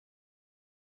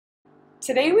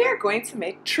Today we are going to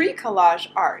make tree collage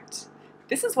art.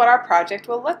 This is what our project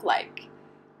will look like.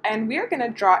 And we are going to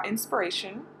draw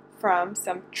inspiration from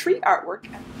some tree artwork.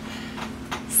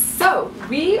 So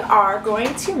we are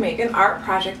going to make an art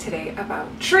project today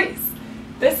about trees.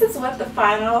 This is what the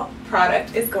final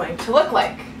product is going to look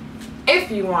like,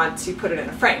 if you want to put it in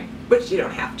a frame, which you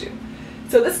don't have to.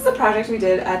 So this is a project we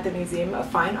did at the Museum of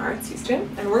Fine Arts,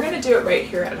 Houston, and we're going to do it right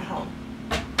here at home.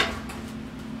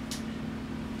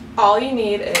 All you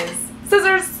need is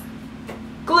scissors,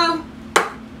 glue,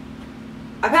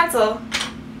 a pencil,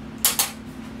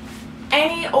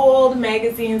 any old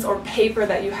magazines or paper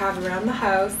that you have around the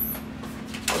house,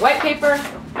 a white paper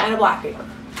and a black paper.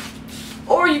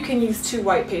 Or you can use two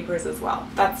white papers as well.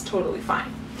 That's totally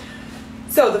fine.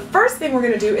 So the first thing we're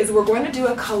going to do is we're going to do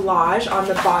a collage on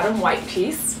the bottom white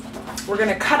piece. We're going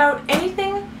to cut out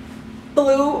anything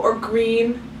blue or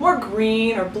green, more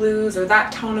green or blues or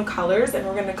that tone of colors, and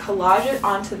we're going to collage it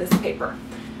onto this paper.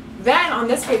 Then on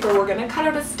this paper we're going to cut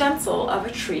out a stencil of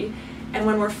a tree, and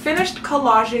when we're finished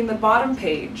collaging the bottom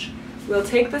page, we'll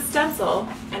take the stencil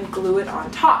and glue it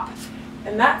on top.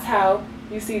 And that's how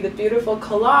you see the beautiful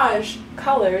collage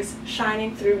colors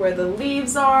shining through where the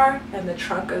leaves are and the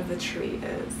trunk of the tree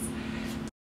is.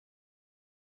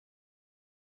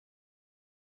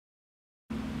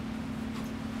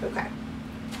 Okay.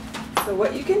 So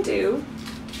what you can do,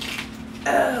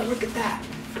 oh, look at that.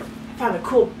 I found a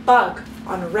cool bug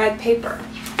on a red paper.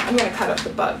 I'm going to cut out the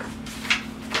bug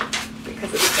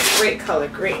because it's a great color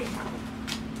green.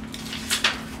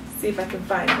 See if I can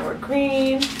find more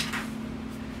green.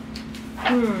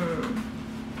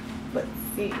 Let's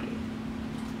see.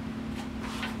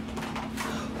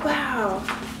 Wow.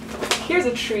 Here's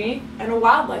a tree and a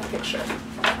wildlife picture.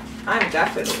 I'm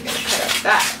definitely going to cut out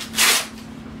that.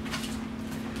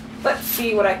 Let's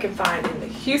see what I can find in the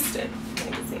Houston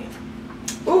magazine.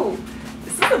 Ooh,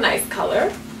 this is a nice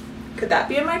color. Could that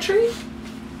be in my tree?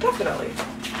 Definitely.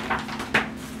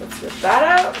 Let's rip that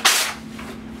out.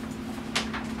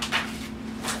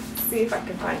 Let's see if I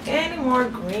can find any more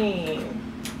green.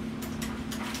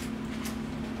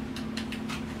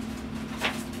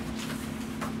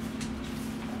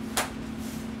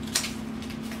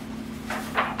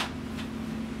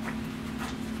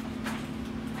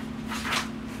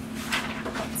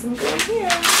 Some green here.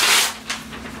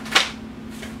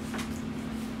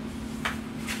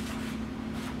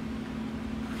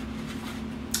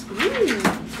 Ooh.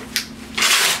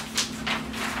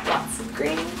 Lots of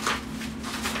green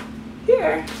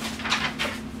here.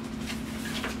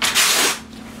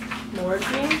 More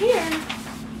green here.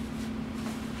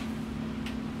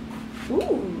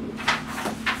 Ooh.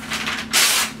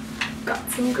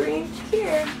 Got some green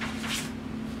here.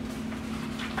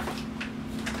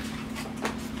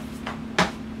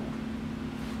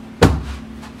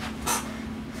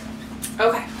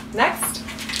 Okay, next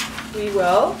we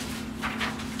will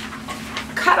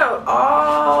cut out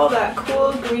all that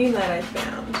cool green that I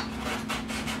found.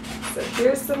 So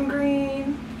here's some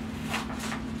green.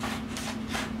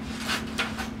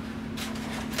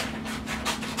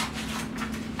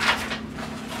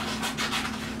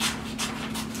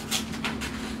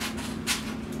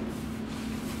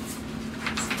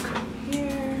 Some green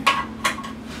here.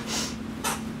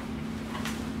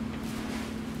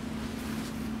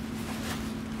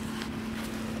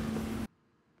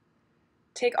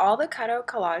 Take all the cutout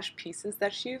collage pieces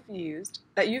that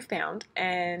you've found,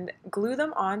 and glue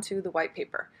them onto the white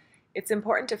paper. It's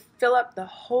important to fill up the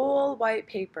whole white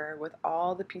paper with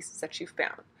all the pieces that you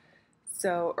found.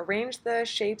 So arrange the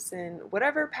shapes in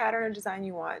whatever pattern or design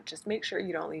you want. Just make sure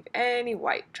you don't leave any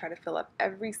white. Try to fill up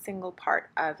every single part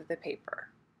of the paper.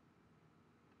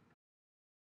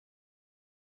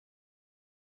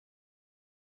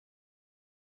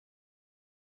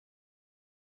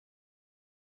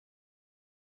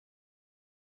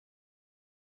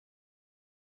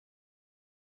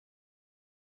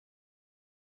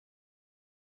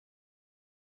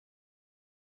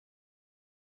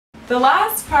 The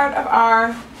last part of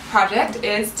our project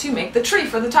is to make the tree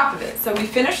for the top of it. So we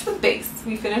finished the base.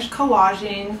 We finished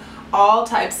collaging all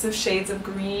types of shades of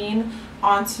green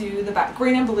onto the back,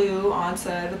 green and blue onto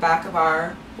the back of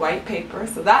our white paper.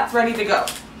 So that's ready to go.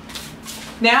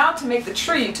 Now to make the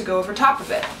tree to go over top of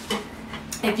it.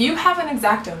 If you have an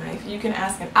X-Acto knife, you can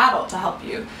ask an adult to help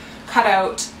you cut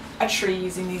out a tree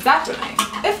using the X-Acto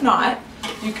knife. If not,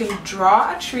 you can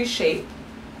draw a tree shape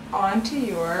onto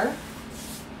your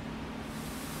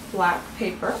black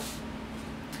paper,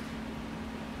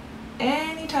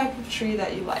 any type of tree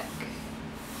that you like.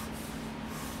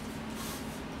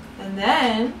 And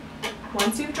then,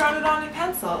 once you've drawn it on a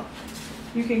pencil,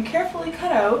 you can carefully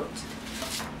cut out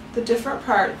the different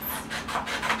parts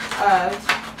of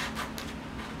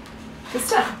the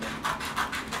stem.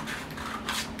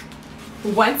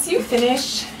 Once you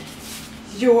finish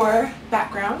your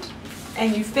background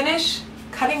and you finish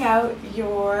cutting out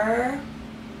your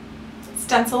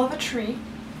stencil of a tree,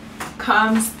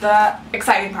 comes the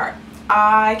exciting part.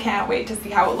 I can't wait to see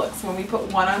how it looks when we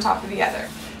put one on top of the other.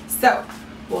 So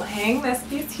we'll hang this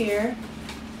piece here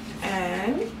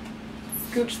and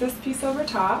scooch this piece over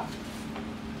top,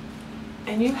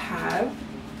 and you have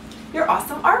your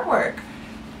awesome artwork.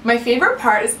 My favorite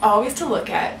part is always to look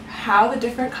at how the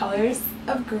different colors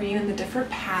of green and the different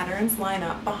patterns line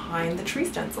up behind the tree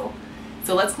stencil.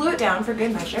 So let's glue it down for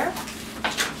good measure.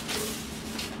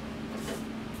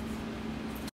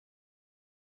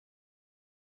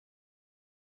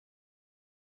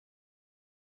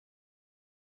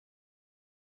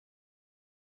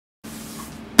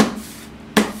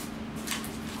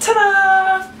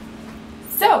 Ta-da!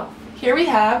 So here we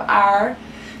have our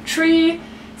tree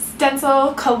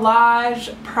stencil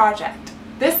collage project.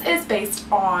 This is based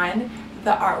on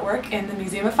the artwork in the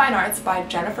Museum of Fine Arts by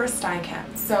Jennifer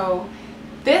Steinkamp. So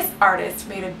this artist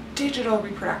made a digital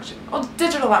reproduction, well, a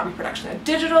digital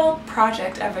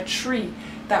project of a tree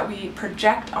that we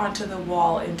project onto the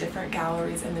wall in different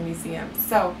galleries in the museum.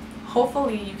 So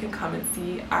hopefully you can come and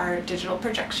see our digital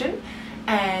projection,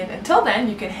 and until then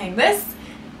you can hang this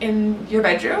in your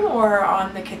bedroom or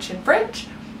on the kitchen fridge.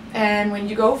 And when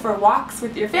you go for walks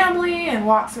with your family and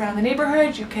walks around the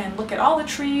neighborhood, you can look at all the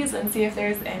trees and see if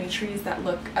there's any trees that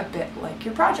look a bit like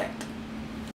your project.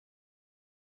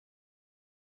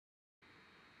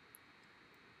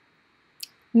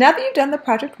 Now that you've done the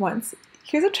project once,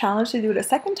 here's a challenge to do it a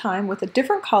second time with a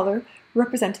different color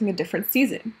representing a different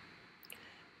season.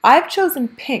 I've chosen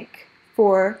pink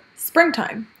for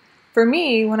springtime. For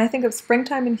me, when I think of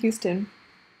springtime in Houston,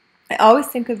 I always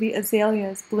think of the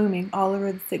azaleas blooming all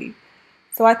over the city,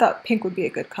 so I thought pink would be a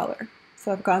good color.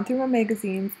 So I've gone through my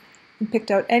magazines and picked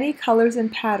out any colors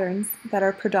and patterns that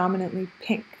are predominantly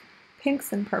pink.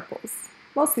 Pinks and purples,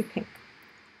 mostly pink.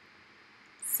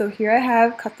 So here I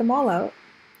have cut them all out,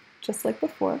 just like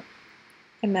before,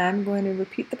 and now I'm going to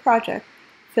repeat the project,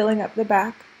 filling up the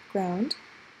background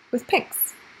with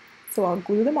pinks. So I'll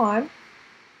glue them on,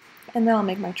 and then I'll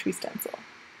make my tree stencil.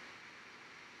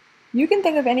 You can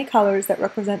think of any colors that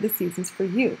represent the seasons for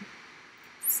you.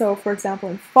 So for example,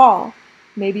 in fall,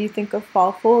 maybe you think of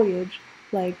fall foliage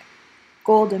like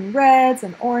golden reds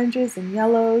and oranges and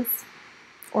yellows.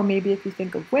 Or maybe if you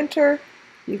think of winter,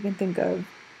 you can think of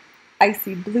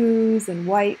icy blues and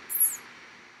whites.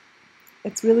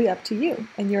 It's really up to you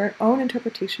and your own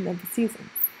interpretation of the season.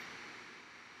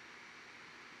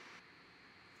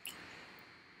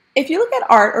 If you look at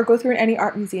art or go through any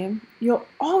art museum, you'll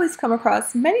always come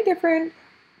across many different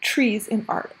trees in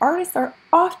art. Artists are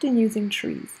often using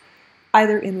trees,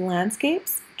 either in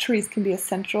landscapes, trees can be a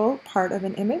central part of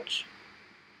an image,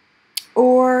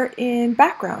 or in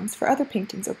backgrounds for other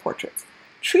paintings or portraits.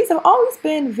 Trees have always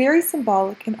been very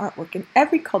symbolic in artwork in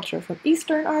every culture, from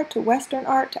Eastern art to Western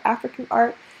art to African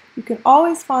art. You can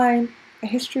always find a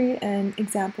history and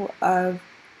example of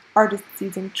artists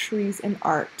using trees in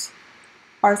art.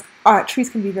 Trees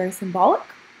can be very symbolic,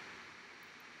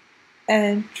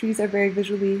 and trees are very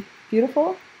visually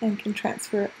beautiful and can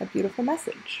transfer a beautiful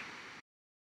message.